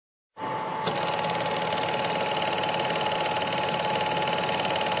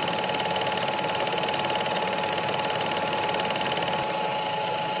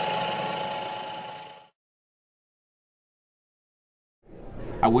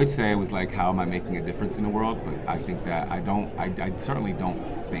I would say it was like, how am I making a difference in the world? But I think that I certainly don't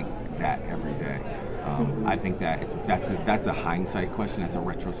think that every day. I think that that's a hindsight question. That's a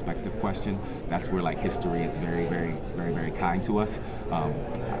retrospective question. That's where like history is very, very, very, very kind to us.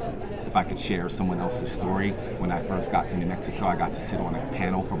 If I could share someone else's story, when I first got to New Mexico, I got to sit on a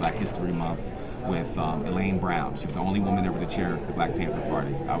panel for Black History Month with Elaine Brown. She was the only woman ever to chair the Black Panther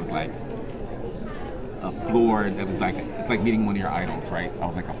Party. I was like floored. It was like, it's like meeting one of your idols, right? I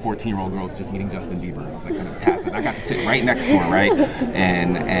was like a 14-year-old girl just meeting Justin Bieber. I was like gonna pass it. I got to sit right next to her, right?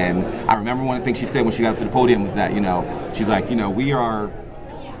 And I remember one of the things she said when she got up to the podium was that, she's like,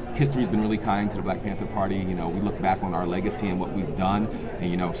 history's been really kind to the Black Panther Party. We look back on our legacy and what we've done,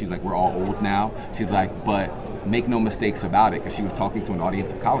 and she's like, we're all old now. She's like, but make no mistakes about it, because she was talking to an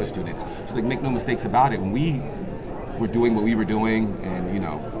audience of college students. She's like, make no mistakes about it. When we were doing what we were doing, and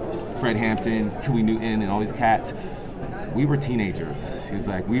Fred Hampton, Huey Newton, and all these cats, we were teenagers. She was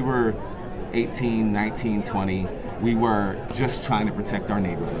like, we were 18, 19, 20. We were just trying to protect our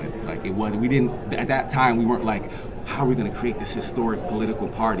neighborhood. Like at that time, we weren't like, how are we gonna create this historic political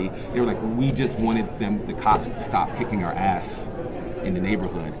party? They were like, we just wanted the cops to stop kicking our ass in the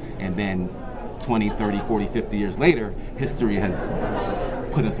neighborhood. And then 20, 30, 40, 50 years later, history has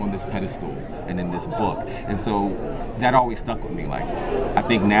put us on this pedestal and in this book. And so that always stuck with me. Like, I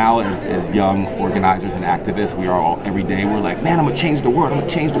think now as young organizers and activists, we are all, every day, we're like, man, I'm gonna change the world, I'm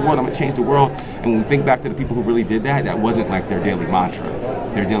gonna change the world, I'm gonna change the world. And when we think back to the people who really did that, that wasn't like their daily mantra.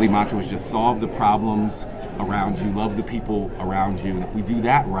 Their daily mantra was just solve the problems around you, love the people around you. And if we do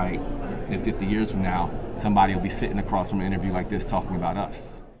that right, then 50 years from now, somebody will be sitting across from an interview like this talking about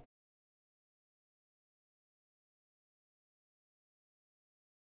us.